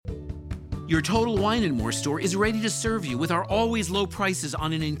Your Total Wine & More store is ready to serve you with our always low prices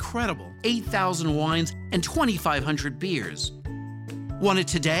on an incredible 8,000 wines and 2,500 beers. Want it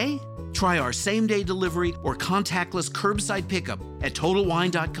today? Try our same-day delivery or contactless curbside pickup at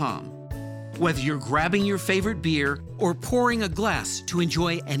TotalWine.com. Whether you're grabbing your favorite beer or pouring a glass to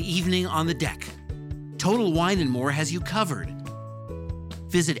enjoy an evening on the deck, Total Wine & More has you covered.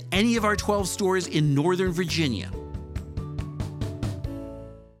 Visit any of our 12 stores in Northern Virginia.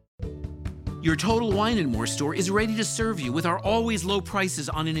 Your Total Wine & More store is ready to serve you with our always low prices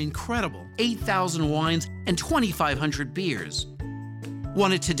on an incredible 8,000 wines and 2,500 beers.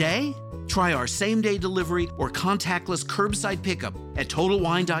 Want it today? Try our same-day delivery or contactless curbside pickup at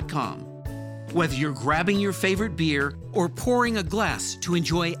TotalWine.com. Whether you're grabbing your favorite beer or pouring a glass to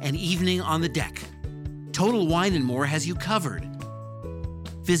enjoy an evening on the deck, Total Wine & More has you covered.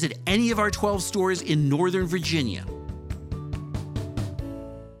 Visit any of our 12 stores in Northern Virginia.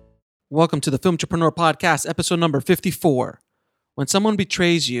 Welcome to the Filmtrepreneur podcast, episode number 54. When someone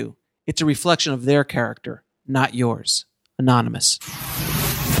betrays you, it's a reflection of their character, not yours. Anonymous.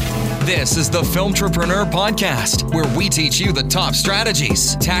 This is the Filmtrepreneur podcast, where we teach you the top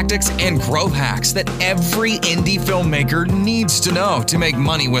strategies, tactics, and growth hacks that every indie filmmaker needs to know to make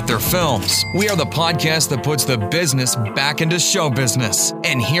money with their films. We are the podcast that puts the business back into show business.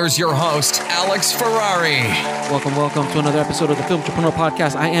 And here's your host, Alex Ferrari. Welcome to another episode of the Filmtrepreneur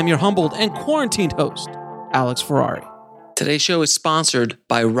podcast. I am your humbled and quarantined host, Alex Ferrari. Today's show is sponsored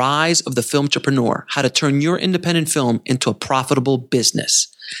by Rise of the Filmtrepreneur, how to turn your independent film into a profitable business.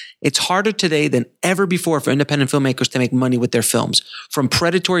 It's harder today than ever before for independent filmmakers to make money with their films. From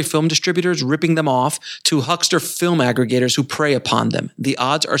predatory film distributors ripping them off to huckster film aggregators who prey upon them, the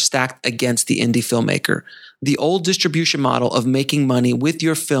odds are stacked against the indie filmmaker. The old distribution model of making money with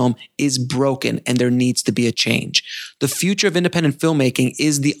your film is broken, and there needs to be a change. The future of independent filmmaking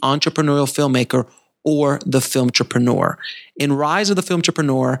is the entrepreneurial filmmaker or the Filmtrepreneur. In Rise of the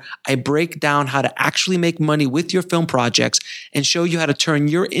Filmtrepreneur, I break down how to actually make money with your film projects and show you how to turn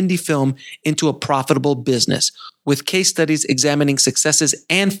your indie film into a profitable business. With case studies examining successes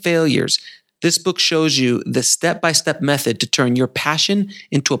and failures, this book shows you the step-by-step method to turn your passion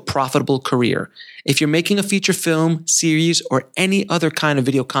into a profitable career. If you're making a feature film, series, or any other kind of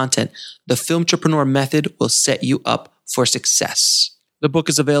video content, the Filmtrepreneur method will set you up for success. The book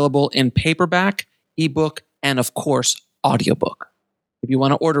is available in paperback, ebook, and of course, audiobook. If you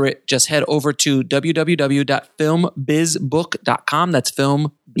want to order it, just head over to www.filmbizbook.com. That's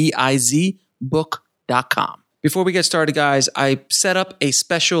filmbizbook.com. Before we get started, guys, I set up a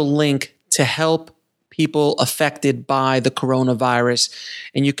special link to help people affected by the coronavirus,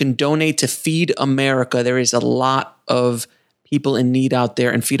 and you can donate to Feed America. There is a lot of people in need out there,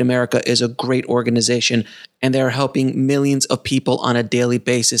 and Feed America is a great organization, and they're helping millions of people on a daily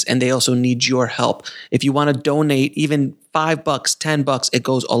basis, and they also need your help. If you want to donate even $5, $10, it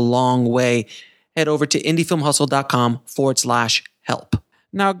goes a long way. Head over to indiefilmhustle.com/help.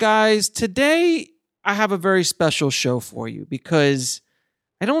 Now, guys, today I have a very special show for you because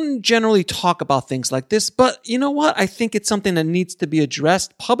I don't generally talk about things like this, but you know what? I think it's something that needs to be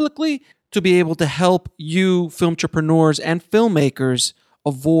addressed publicly to be able to help you filmtrepreneurs and filmmakers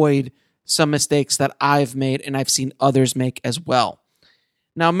avoid some mistakes that I've made and I've seen others make as well.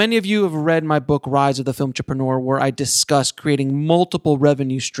 Now, many of you have read my book, Rise of the Filmtrepreneur, where I discuss creating multiple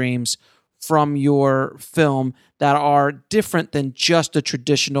revenue streams from your film that are different than just a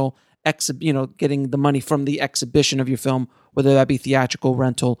traditional getting the money from the exhibition of your film, whether that be theatrical,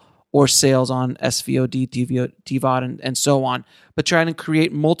 rental, or sales on SVOD, TVOD, and so on. But trying to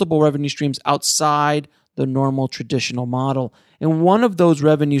create multiple revenue streams outside the normal traditional model. And one of those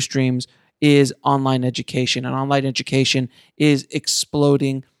revenue streams is online education. And online education is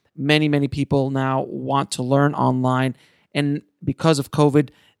exploding. Many, many people now want to learn online. And because of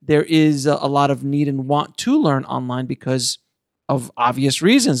COVID, there is a lot of need and want to learn online because of obvious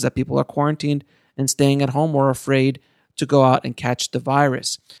reasons that people are quarantined and staying at home or afraid to go out and catch the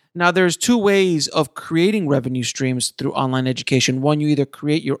virus. Now, there's two ways of creating revenue streams through online education. One, you either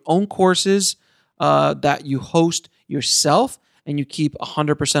create your own courses that you host yourself and you keep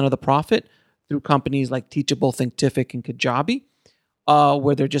 100% of the profit through companies like Teachable, Thinkific, and Kajabi,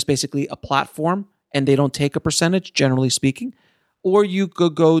 where they're just basically a platform and they don't take a percentage, generally speaking. Or you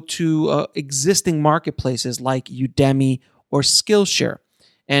could go to existing marketplaces like Udemy or Skillshare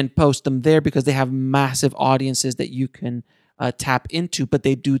and post them there because they have massive audiences that you can tap into, but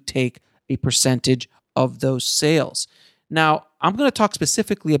they do take a percentage of those sales. Now, I'm going to talk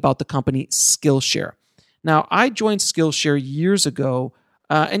specifically about the company Skillshare. Now, I joined Skillshare years ago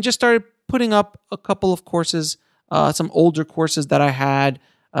and just started putting up a couple of courses, some older courses that I had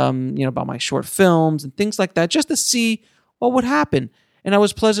about my short films and things like that, just to see what would happen. And I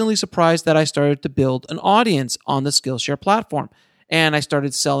was pleasantly surprised that I started to build an audience on the Skillshare platform. And I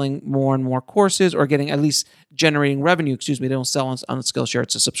started selling more and more courses, or getting, at least generating revenue. They don't sell on Skillshare.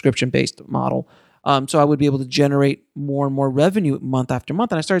 It's a subscription-based model. So I would be able to generate more and more revenue month after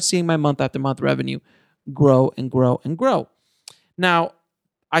month. And I started seeing my month after month revenue grow and grow and grow. Now,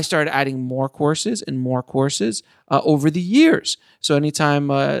 I started adding more courses and more courses over the years. So anytime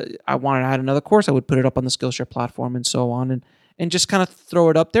I wanted to add another course, I would put it up on the Skillshare platform and so on, and just kind of throw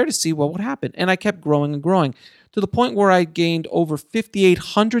it up there to see what would happen. And I kept growing and growing to the point where I gained over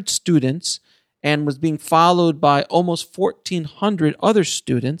 5,800 students and was being followed by almost 1,400 other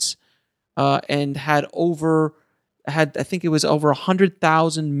students, and I think it was over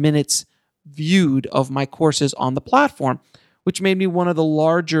 100,000 minutes viewed of my courses on the platform, which made me one of the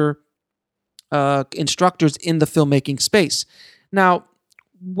larger instructors in the filmmaking space. Now,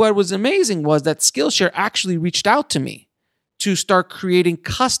 what was amazing was that Skillshare actually reached out to me to start creating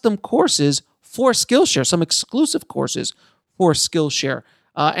custom courses for Skillshare, some exclusive courses for Skillshare.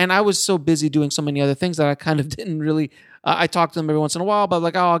 And I was so busy doing so many other things that I kind of didn't really, I talked to them every once in a while,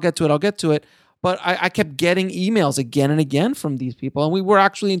 but I'll get to it. But I kept getting emails again and again from these people. And we were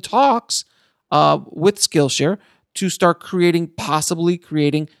actually in talks with Skillshare to start possibly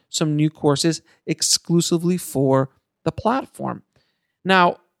creating some new courses exclusively for the platform.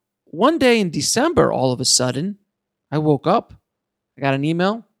 Now, one day in December, all of a sudden, I woke up, I got an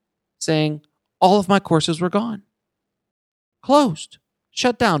email saying all of my courses were gone. Closed,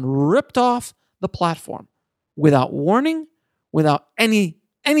 shut down, ripped off the platform without warning, without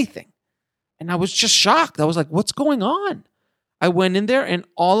anything. And I was just shocked. I was like, what's going on? I went in there and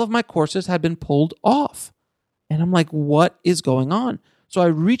all of my courses had been pulled off. And I'm like, what is going on? So I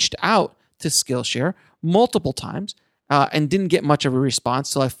reached out to Skillshare multiple times and didn't get much of a response.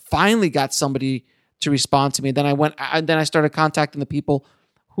 So I finally got somebody to respond to me. Then I started contacting the people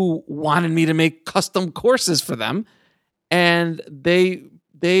who wanted me to make custom courses for them. And they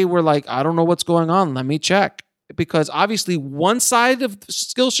were like, I don't know what's going on. Let me check. Because obviously one side of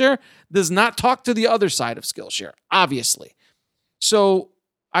Skillshare does not talk to the other side of Skillshare, obviously. So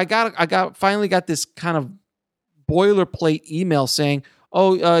I finally got this kind of boilerplate email saying,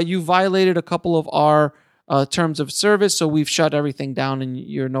 you violated a couple of our terms of service, so we've shut everything down and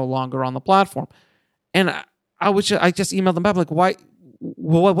you're no longer on the platform. And I just emailed them back, like, why?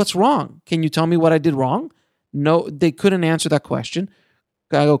 What's wrong? Can you tell me what I did wrong? No, they couldn't answer that question.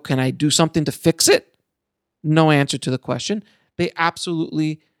 I go, can I do something to fix it? No answer to the question. They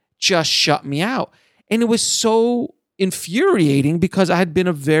absolutely just shut me out. And it was so infuriating because I had been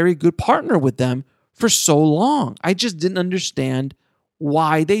a very good partner with them for so long. I just didn't understand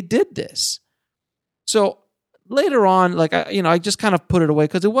why they did this. So later on, I just kind of put it away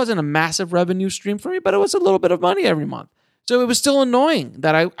because it wasn't a massive revenue stream for me, but it was a little bit of money every month. So it was still annoying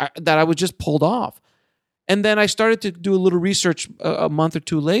that I was just pulled off. And then I started to do a little research a month or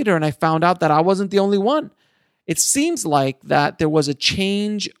two later, and I found out that I wasn't the only one. It seems like that there was a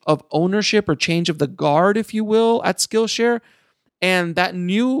change of ownership or change of the guard, if you will, at Skillshare, and the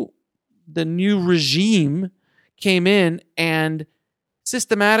new regime came in and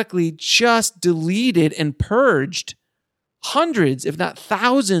systematically just deleted and purged hundreds, if not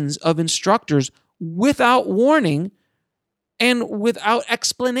thousands, of instructors without warning and without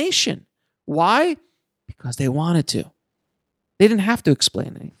explanation. Why? Because they wanted to. They didn't have to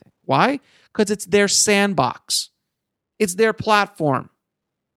explain anything. Why? Because it's their sandbox. It's their platform.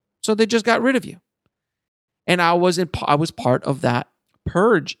 So they just got rid of you. And I was part of that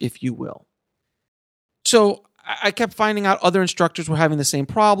purge, if you will. So I kept finding out other instructors were having the same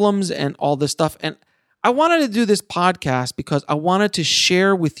problems and all this stuff. And I wanted to do this podcast because I wanted to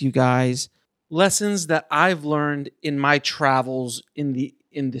share with you guys lessons that I've learned in my travels in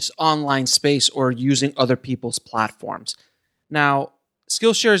this online space or using other people's platforms. Now,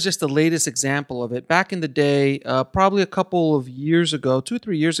 Skillshare is just the latest example of it. Back in the day, probably a couple of years ago, 2 or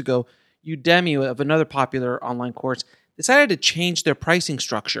 3 years ago, Udemy, of another popular online course, decided to change their pricing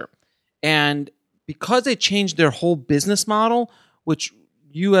structure. And because they changed their whole business model, which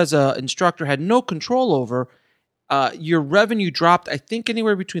you as an instructor had no control over, your revenue dropped, I think,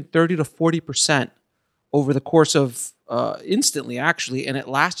 anywhere between 30 to 40% over the course of instantly, actually. And it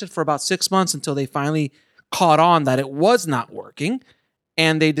lasted for about 6 months until they finally caught on that it was not working.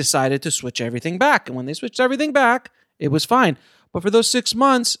 And they decided to switch everything back. And when they switched everything back, it was fine. But for those 6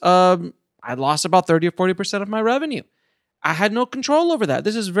 months, I lost about 30 or 40% of my revenue. I had no control over that.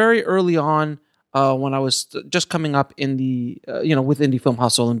 This is very early on when I was just coming up in the, with Indie Film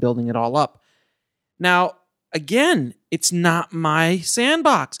Hustle and building it all up. Now, again, it's not my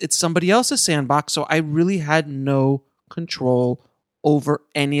sandbox. It's somebody else's sandbox. So I really had no control over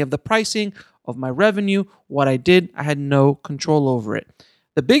any of the pricing of my revenue. What I did, I had no control over it.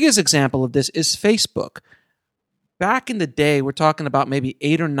 The biggest example of this is Facebook. Back in the day, we're talking about maybe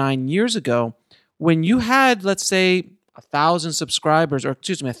 8 or 9 years ago, when you had, let's say, 1,000 subscribers, or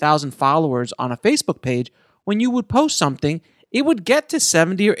 1,000 followers on a Facebook page, when you would post something, it would get to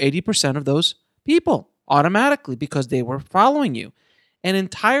 70 or 80% of those people automatically because they were following you. And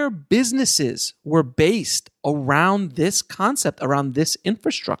entire businesses were based around this concept, around this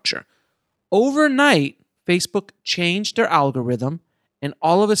infrastructure. Overnight, Facebook changed their algorithm, and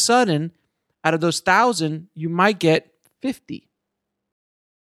all of a sudden, out of those 1,000, you might get 50,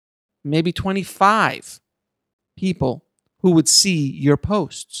 maybe 25 people who would see your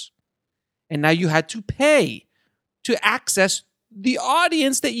posts. And now you had to pay to access the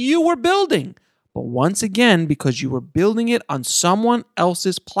audience that you were building. But once again, because you were building it on someone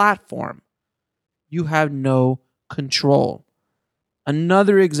else's platform, you have no control.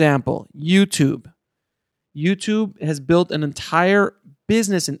 Another example, YouTube. YouTube has built an entire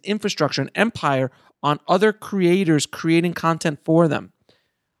business and infrastructure, an empire on other creators creating content for them.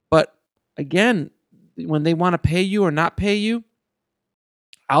 But again, when they want to pay you or not pay you,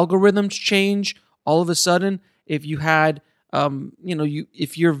 algorithms change. All of a sudden, if you had,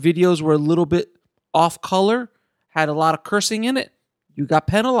 if your videos were a little bit off color, had a lot of cursing in it, you got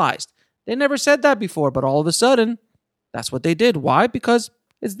penalized. They never said that before, but all of a sudden, that's what they did. Why? Because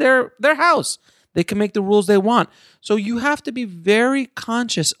it's their house. They can make the rules they want. So you have to be very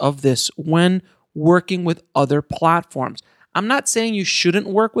conscious of this when working with other platforms. I'm not saying you shouldn't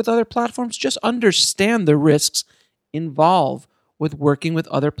work with other platforms. Just understand the risks involved with working with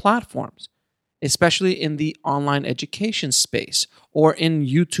other platforms, especially in the online education space or in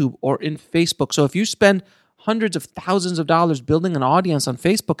YouTube or in Facebook. So if you spend hundreds of thousands of dollars building an audience on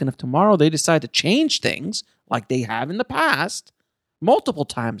Facebook, and if tomorrow they decide to change things like they have in the past, multiple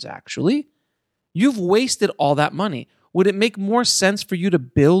times actually, you've wasted all that money. Would it make more sense for you to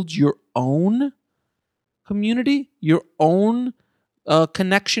build your own community, your own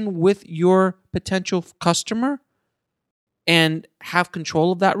connection with your potential customer, and have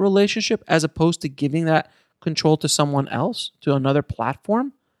control of that relationship as opposed to giving that control to someone else, to another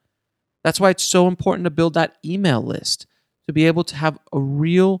platform? That's why it's so important to build that email list, to be able to have a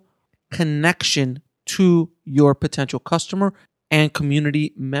real connection to your potential customer and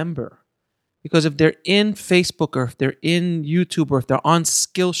community member. Because if they're in Facebook or if they're in YouTube or if they're on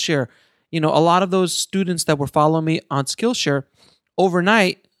Skillshare, a lot of those students that were following me on Skillshare,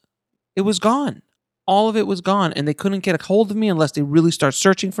 overnight, it was gone. All of it was gone, and they couldn't get a hold of me unless they really start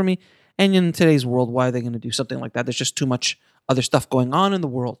searching for me. And in today's world, why are they going to do something like that? There's just too much other stuff going on in the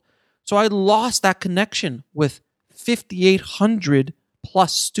world. So I lost that connection with 5,800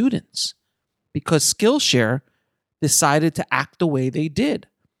 plus students because Skillshare decided to act the way they did.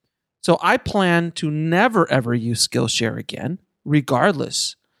 So I plan to never, ever use Skillshare again,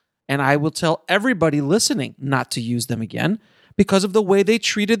 regardless. And I will tell everybody listening not to use them again because of the way they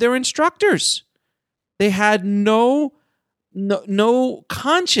treated their instructors. They had no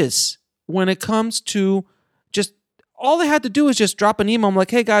conscience when it comes to just, all they had to do is just drop an email. I'm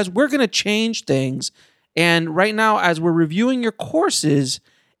like, hey guys, we're going to change things. And right now, as we're reviewing your courses,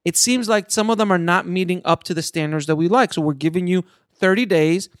 it seems like some of them are not meeting up to the standards that we like. So we're giving you 30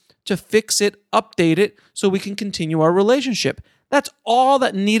 days to fix it, update it, so we can continue our relationship. That's all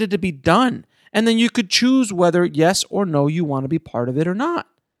that needed to be done. And then you could choose whether yes or no you want to be part of it or not.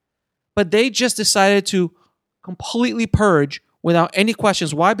 But they just decided to completely purge without any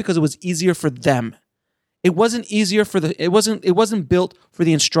questions. Why? Because it was easier for them. It wasn't it wasn't built for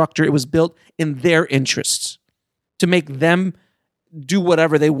the instructor. It was built in their interests to make them do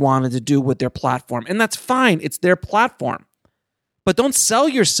whatever they wanted to do with their platform. And that's fine. It's their platform. But don't sell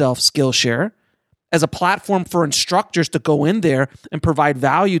yourself, Skillshare, as a platform for instructors to go in there and provide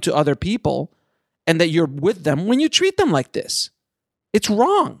value to other people and that you're with them when you treat them like this. It's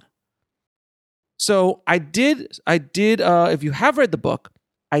wrong. So I did. If you have read the book,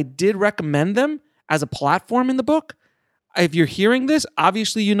 I did recommend them as a platform in the book. If you're hearing this,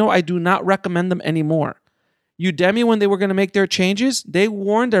 obviously you know I do not recommend them anymore. Udemy, when they were going to make their changes, they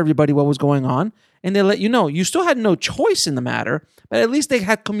warned everybody what was going on, and they let you know. You still had no choice in the matter, but at least they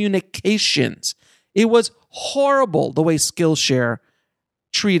had communications. It was horrible the way Skillshare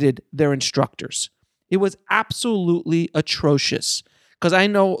treated their instructors. It was absolutely atrocious. Because I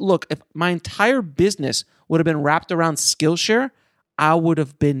know, look, if my entire business would have been wrapped around Skillshare, I would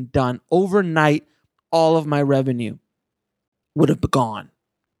have been done. Overnight, all of my revenue would have gone.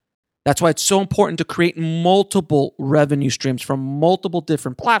 That's why it's so important to create multiple revenue streams from multiple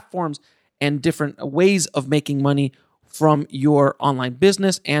different platforms and different ways of making money from your online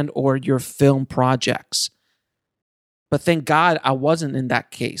business and or your film projects. But thank God I wasn't in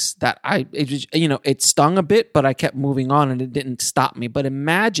that case. It stung a bit, but I kept moving on and it didn't stop me. But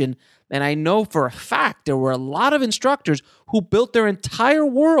imagine, and I know for a fact there were a lot of instructors who built their entire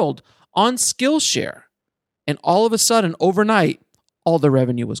world on Skillshare. And all of a sudden, overnight, all the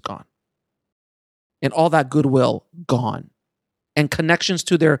revenue was gone. And all that goodwill gone. And connections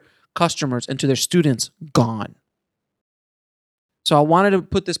to their customers and to their students gone. So I wanted to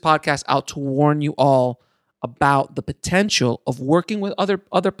put this podcast out to warn you all about the potential of working with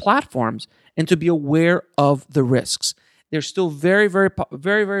other platforms and to be aware of the risks. They're still very, very,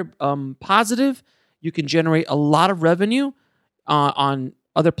 very, very positive. You can generate a lot of revenue on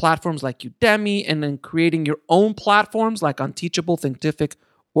other platforms like Udemy, and then creating your own platforms like on Teachable, Thinkific,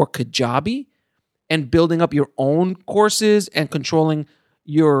 or Kajabi, and building up your own courses and controlling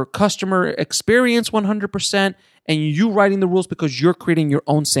your customer experience 100%, and you writing the rules because you're creating your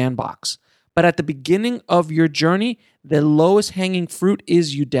own sandbox. But at the beginning of your journey, the lowest hanging fruit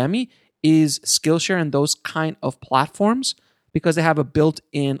is Udemy, is Skillshare, and those kind of platforms, because they have a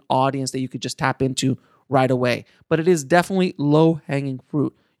built-in audience that you could just tap into right away. But it is definitely low-hanging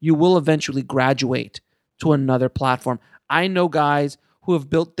fruit. You will eventually graduate to another platform. I know guys who have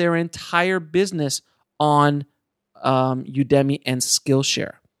built their entire business on Udemy and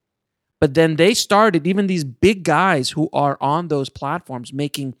Skillshare. But then they started, even these big guys who are on those platforms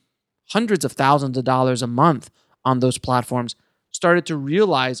making hundreds of thousands of dollars a month on those platforms, started to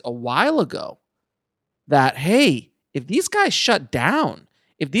realize a while ago that, hey, if these guys shut down,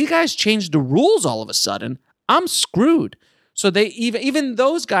 if these guys change the rules all of a sudden, I'm screwed. So they even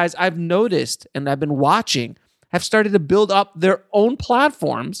those guys I've noticed and I've been watching have started to build up their own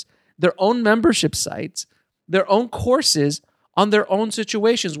platforms, their own membership sites, their own courses on their own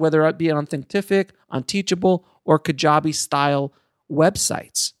situations, whether it be on Thinkific, on Teachable, or Kajabi style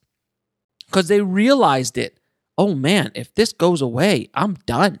websites. Because they realized it. Oh man, if this goes away, I'm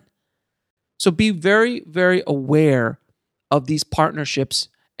done. So be very, very aware of these partnerships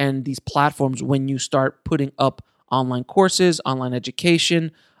and these platforms when you start putting up online courses, online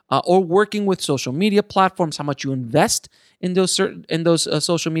education, or working with social media platforms, how much you invest in those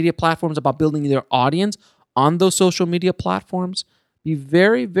social media platforms, about building their audience on those social media platforms. Be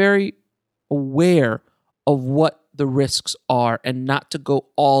very, very aware of what the risks are and not to go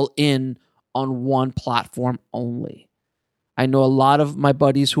all in on one platform only. I know a lot of my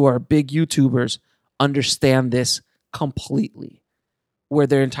buddies who are big YouTubers understand this completely, where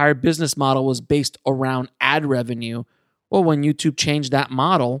their entire business model was based around ad revenue. Well, when YouTube changed that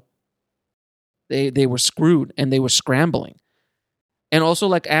model, they were screwed and they were scrambling. And also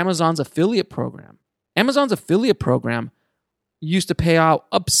like Amazon's affiliate program. Amazon's affiliate program used to pay out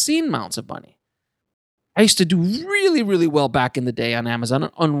obscene amounts of money. I used to do really, really well back in the day on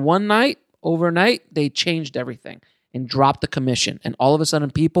Amazon. On one night, overnight, they changed everything and dropped the commission. And all of a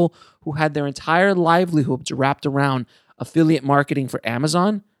sudden, people who had their entire livelihoods wrapped around affiliate marketing for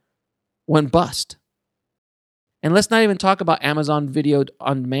Amazon went bust. And let's not even talk about Amazon Video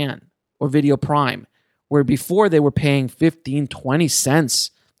On Demand or Video Prime, where before they were paying 15, 20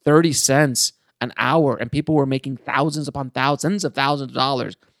 cents, 30 cents an hour, and people were making thousands upon thousands of thousands of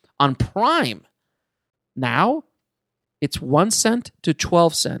dollars on Prime. Now, it's 1 cent to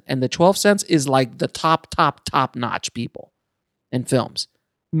 12 cents, and the 12 cents is like the top notch people in films.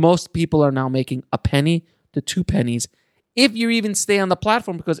 Most people are now making a penny to 2 pennies if you even stay on the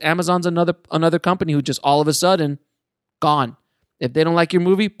platform, because Amazon's another company who just all of a sudden gone. If they don't like your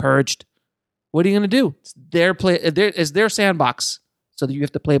movie, purged. What are you going to do? It's their sandbox, so that you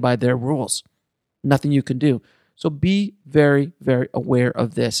have to play by their rules. Nothing you can do. So be very, very aware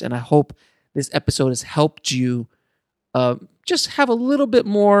of this, and I hope this episode has helped you just have a little bit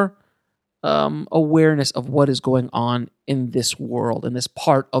more awareness of what is going on in this world, in this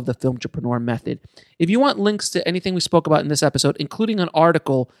part of the Filmtrepreneur method. If you want links to anything we spoke about in this episode, including an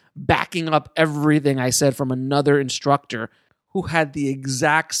article backing up everything I said from another instructor who had the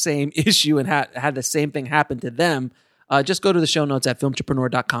exact same issue and had the same thing happen to them, just go to the show notes at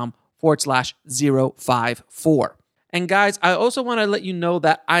filmtrepreneur.com/054. And guys, I also want to let you know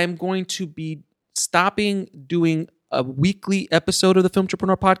that I am going to be stopping doing a weekly episode of the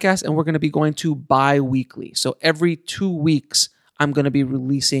Filmtrepreneur podcast, and we're going to be going to bi-weekly. So every 2 weeks, I'm going to be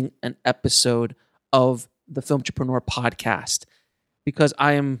releasing an episode of the Filmtrepreneur podcast, because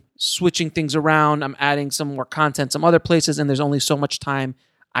I am switching things around. I'm adding some more content, some other places, and there's only so much time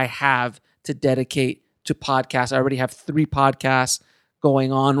I have to dedicate to podcasts. I already have 3 podcasts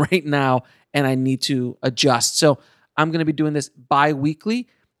going on right now, and I need to adjust. So I'm going to be doing this bi-weekly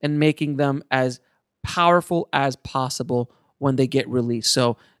and making them as powerful as possible when they get released.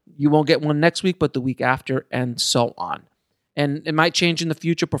 So you won't get one next week, but the week after, and so on. And it might change in the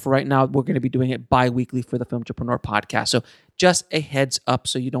future, but for right now, we're going to be doing it bi-weekly for the Filmtrepreneur podcast. So just a heads up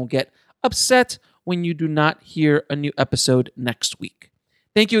so you don't get upset when you do not hear a new episode next week.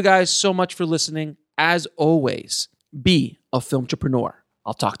 Thank you guys so much for listening. As always, be a Filmtrepreneur.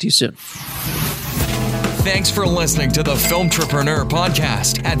 I'll talk to you soon. Thanks for listening to the Filmtrepreneur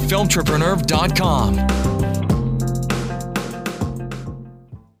podcast at filmtrepreneur.com.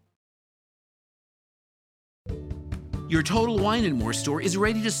 Your Total Wine & More store is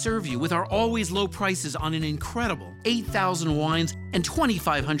ready to serve you with our always low prices on an incredible 8,000 wines and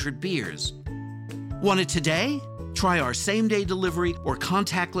 2,500 beers. Want it today? Try our same-day delivery or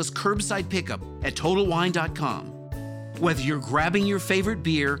contactless curbside pickup at TotalWine.com. Whether you're grabbing your favorite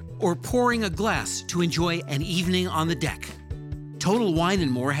beer or pouring a glass to enjoy an evening on the deck, Total Wine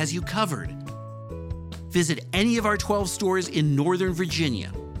 & More has you covered. Visit any of our 12 stores in Northern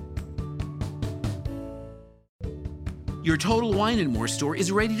Virginia. Your Total Wine & More store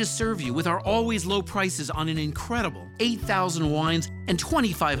is ready to serve you with our always low prices on an incredible 8,000 wines and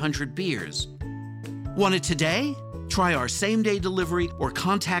 2,500 beers. Want it today? Try our same-day delivery or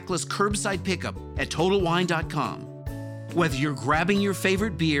contactless curbside pickup at TotalWine.com. Whether you're grabbing your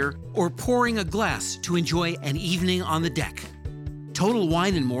favorite beer or pouring a glass to enjoy an evening on the deck, Total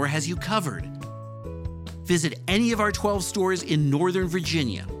Wine & More has you covered. Visit any of our 12 stores in Northern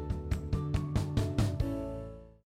Virginia.